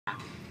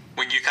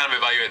when you kind of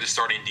evaluate the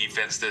starting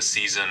defense this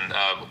season,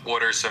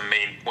 what are some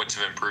main points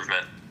of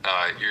improvement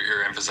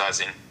you're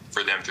emphasizing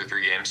for them through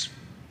 3 games?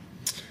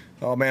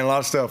 Oh, man, a lot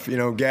of stuff.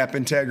 Gap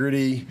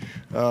integrity,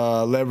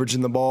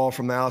 leveraging the ball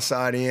from the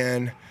outside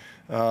in,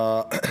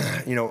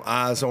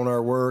 eyes on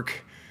our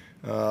work,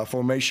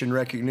 formation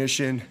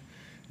recognition,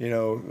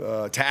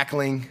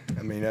 tackling.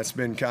 I mean, that's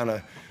been kind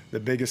of the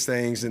biggest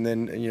things. And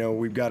then,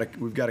 we've got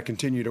to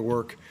continue to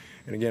work.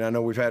 And again, I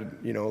know we've had,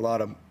 a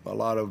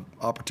lot of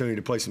opportunity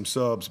to play some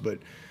subs, but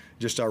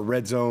just our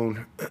red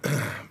zone,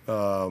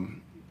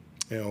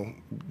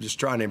 just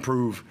trying to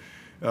improve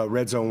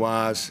red zone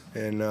wise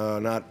and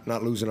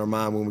not losing our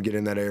mind when we get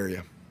in that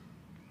area.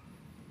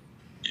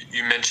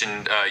 You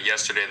mentioned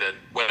yesterday that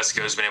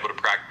Wesco's been able to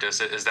practice.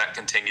 Has that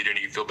continued, and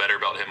you feel better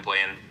about him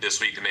playing this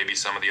week than maybe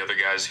some of the other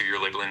guys who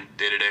you're labeling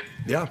day-to-day?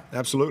 Yeah,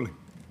 absolutely.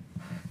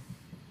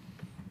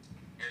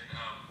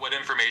 What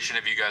information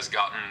have you guys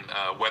gotten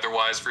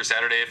weather-wise for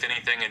Saturday, if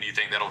anything, and do you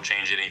think that'll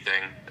change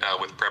anything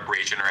with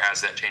preparation, or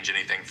has that changed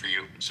anything for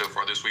you so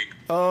far this week?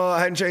 I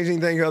hadn't changed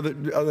anything other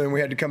than we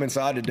had to come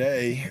inside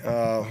today.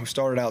 We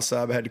started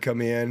outside, but had to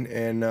come in,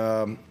 and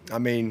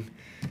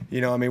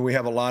we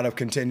have a lot of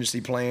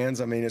contingency plans.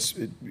 I mean,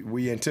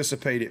 we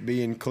anticipate it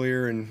being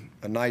clear and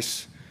a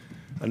nice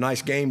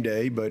game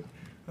day, but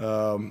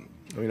those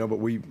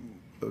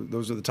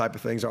are the type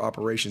of things our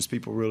operations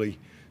people really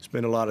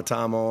spend a lot of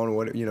time on.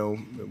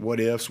 What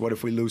ifs? What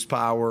if we lose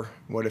power?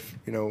 What if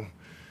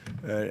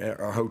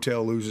our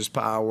hotel loses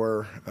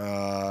power?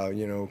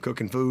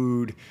 Cooking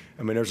food.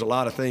 I mean, there's a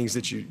lot of things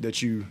that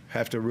you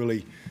have to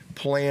really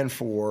plan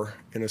for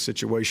in a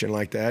situation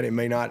like that. It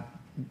may not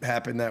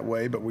happen that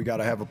way, but we got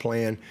to have a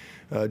plan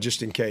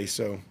just in case.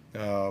 So,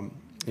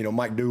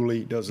 Mike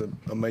Dooley does an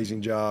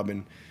amazing job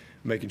in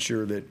making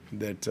sure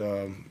that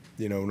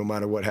no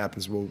matter what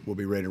happens, we'll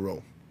be ready to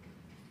roll.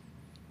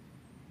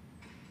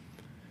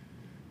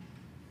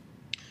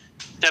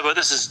 Dabo,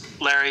 this is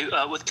Larry.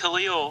 With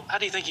Khalil, how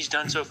do you think he's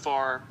done so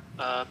far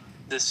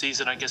this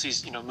season? I guess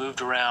he's moved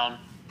around,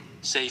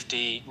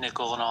 safety,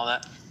 nickel, and all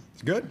that.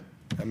 It's good.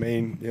 I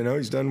mean,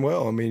 he's done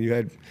well. I mean,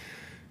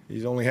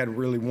 he's only had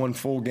really one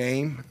full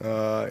game,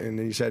 and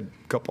then he's had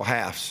a couple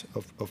halves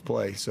of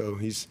play. So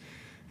he's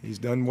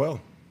done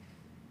well.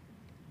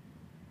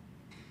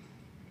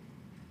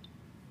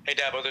 Hey,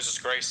 Dabo, this is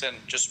Grayson.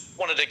 Just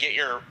wanted to get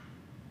your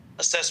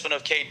assessment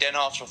of Cade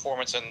Denhoff's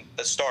performance in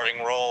the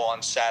starting role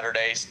on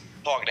Saturdays.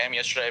 Talking to him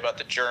yesterday about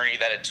the journey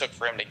that it took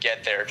for him to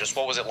get there. Just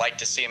what was it like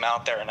to see him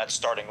out there in that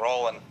starting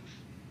role, and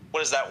what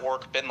has that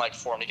work been like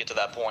for him to get to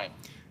that point?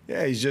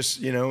 Yeah, he's just,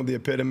 the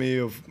epitome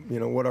of,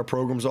 what our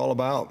program's all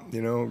about.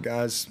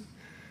 Guys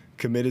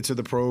committed to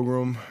the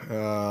program.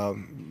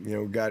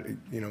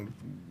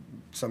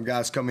 Some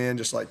guys come in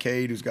just like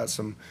Cade, who's got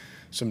some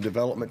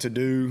development to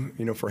do.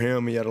 For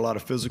him, he had a lot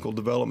of physical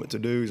development to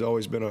do. He's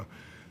always been a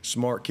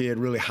smart kid,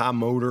 really high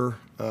motor,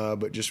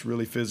 but just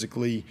really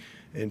physically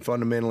and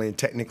fundamentally and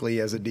technically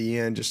as a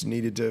DN just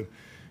needed to,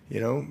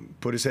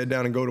 put his head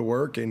down and go to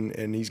work,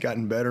 and he's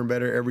gotten better and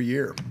better every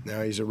year.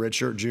 Now he's a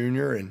redshirt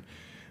junior, and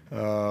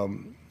I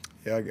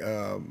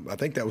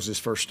think that was his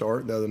first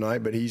start the other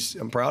night, but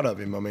I'm proud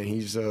of him. I mean,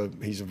 he's a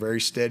very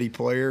steady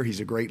player. He's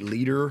a great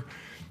leader.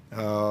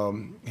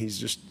 He's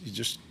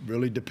just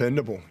really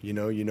dependable.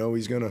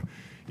 He's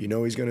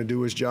gonna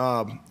do his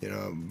job, in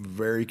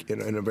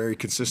a very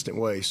consistent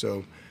way.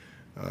 So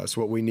that's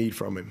what we need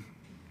from him.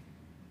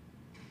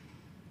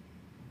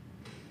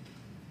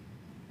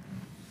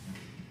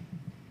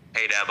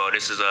 Hey, Dabo,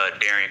 this is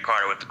Darian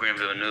Carter with the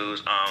Greenville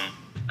News. I'm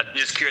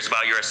just curious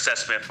about your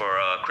assessment for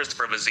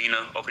Christopher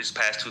Vazina over these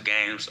past 2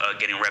 games,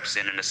 getting reps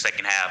in the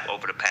second half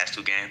over the past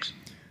 2 games.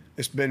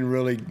 It's been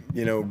really,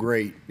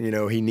 great.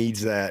 He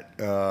needs that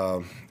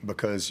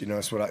because,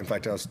 that's what in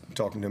fact, I was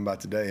talking to him about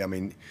today. I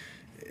mean,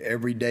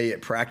 every day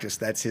at practice,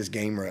 that's his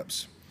game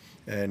reps.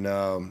 And,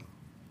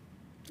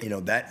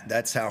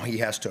 that's how he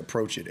has to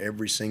approach it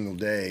every single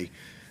day.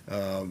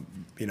 And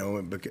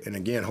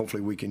again,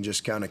 hopefully we can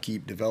just kind of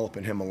keep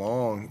developing him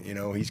along.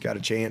 He's got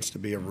a chance to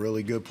be a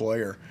really good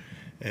player.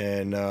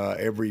 And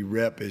every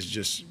rep is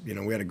just,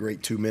 we had a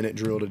great 2-minute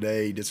drill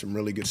today. He did some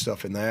really good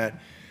stuff in that.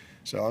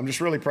 So I'm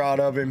just really proud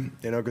of him,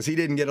 because he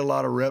didn't get a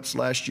lot of reps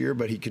last year,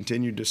 but he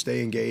continued to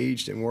stay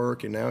engaged and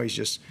work. And now he's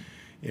just,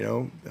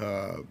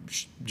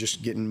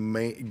 just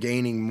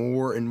gaining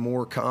more and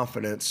more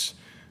confidence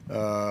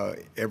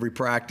every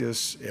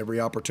practice,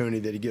 every opportunity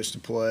that he gets to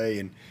play.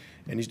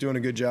 And he's doing a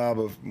good job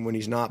of, when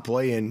he's not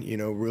playing,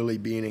 really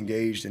being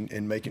engaged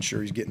and making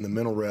sure he's getting the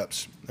mental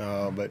reps.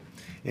 But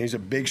he's a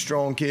big,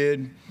 strong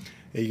kid.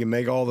 He can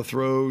make all the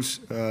throws.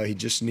 He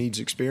just needs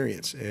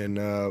experience.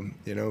 And,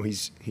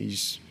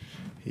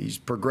 he's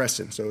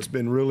progressing. So it's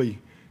been really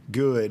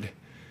good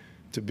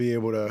to be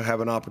able to have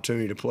an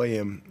opportunity to play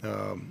him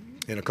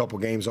in a couple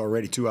games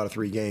already, 2 out of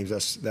 3 games.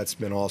 That's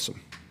been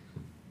awesome.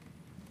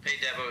 Hey,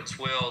 Dabo, it's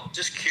Will.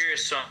 Just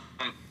curious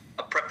from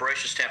a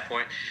preparation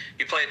standpoint.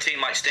 You play a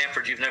team like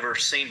Stanford you've never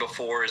seen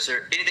before. Is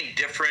there anything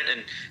different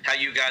in how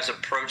you guys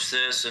approach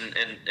this and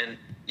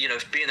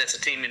being that's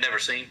a team you've never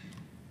seen?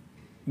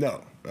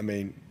 No. I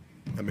mean,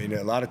 I mean,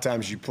 a lot of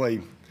times you play,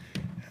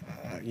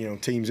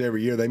 teams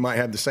every year. They might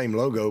have the same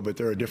logo, but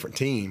they're a different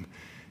team.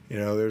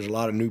 There's a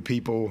lot of new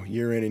people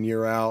year in and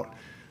year out.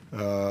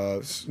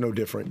 It's no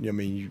different. I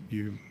mean,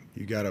 you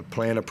got to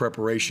plan a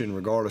preparation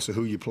regardless of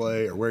who you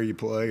play or where you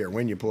play or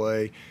when you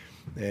play,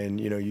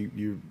 and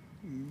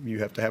you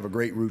have to have a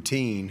great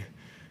routine.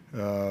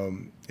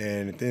 And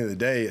at the end of the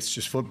day, it's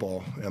just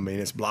football. I mean,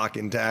 it's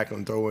blocking,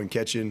 tackling, throwing,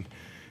 catching,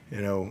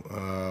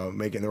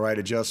 making the right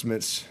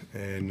adjustments,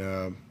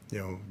 and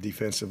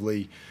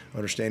defensively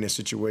understanding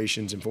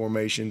situations and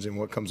formations and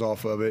what comes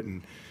off of it,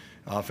 and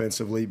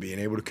offensively being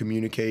able to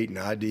communicate and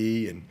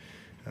ID, and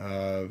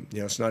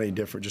it's not any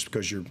different just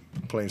because you're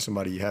playing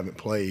somebody you haven't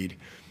played.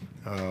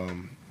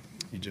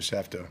 You just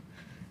have to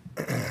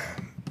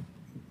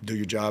do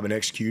your job and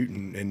execute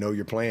and know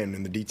your plan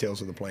and the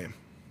details of the plan.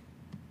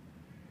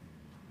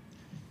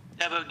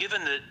 Yeah, but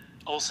given that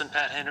Olsen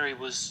Pat Henry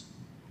was,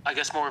 I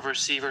guess, more of a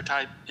receiver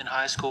type in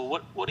high school,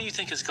 what do you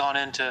think has gone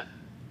into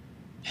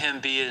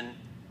him being,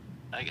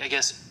 I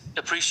guess,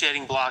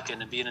 appreciating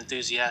blocking and being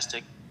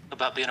enthusiastic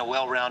about being a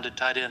well-rounded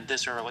tight end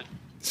this early?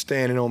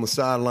 Standing on the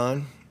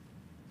sideline.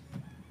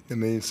 I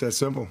mean, it's that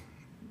simple.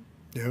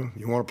 You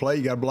want to play,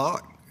 you got to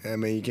block. I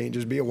mean, you can't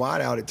just be a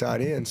wideout at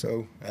tight end.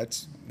 So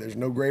there's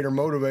no greater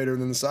motivator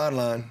than the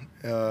sideline.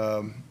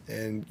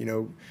 And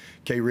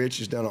K. Rich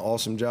has done an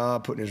awesome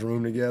job putting his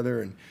room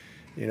together. And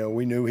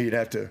we knew he'd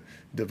have to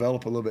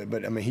develop a little bit,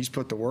 but I mean, he's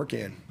put the work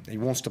in. He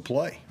wants to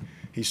play.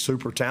 He's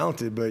super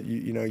talented, but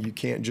you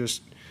can't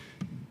just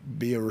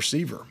be a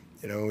receiver.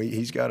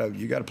 You got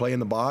to play in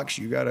the box.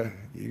 You got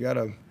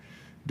to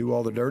do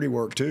all the dirty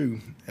work too.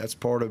 That's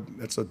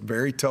a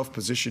very tough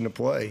position to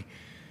play.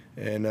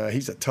 And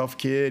he's a tough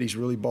kid. He's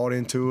really bought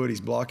into it. He's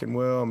blocking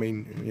well. I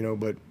mean,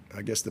 but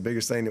I guess the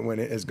biggest thing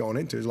that has gone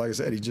into is, like I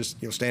said, he's just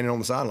standing on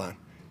the sideline.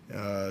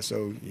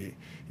 So you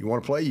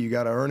want to play, you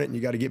got to earn it, and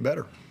you got to get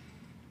better.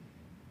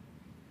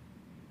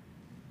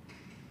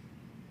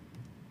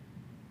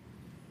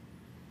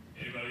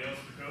 Anybody else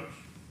for Coach?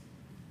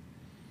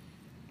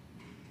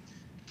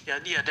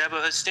 Yeah,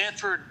 Dabo, has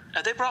Stanford,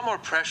 have they brought more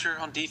pressure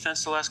on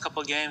defense the last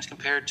couple of games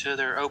compared to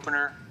their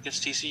opener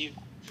against TCU?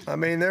 I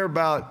mean, they're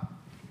about,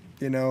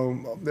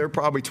 they're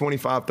probably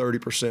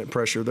 25-30%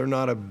 pressure. They're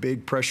not a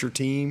big pressure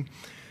team.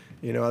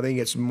 I think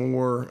it's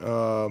more,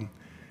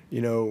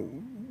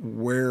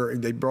 where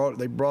they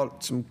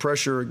brought some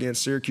pressure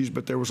against Syracuse,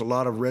 but there was a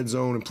lot of red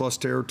zone and plus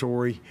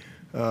territory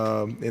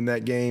in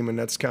that game, and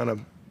that's kind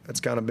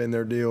of been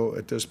their deal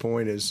at this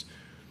point. Is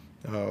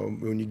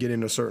when you get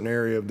in a certain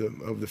area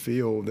of the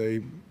field,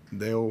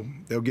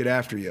 they'll get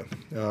after you.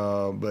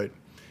 But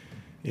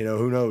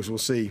who knows? We'll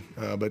see.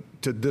 But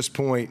to this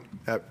point,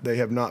 they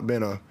have not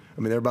been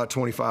they're about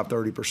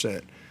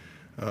 25-30%.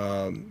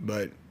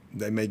 But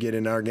they may get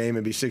in our game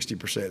and be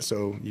 60%.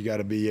 So you got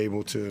to be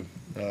able to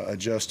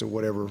adjust to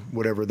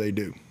whatever they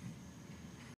do.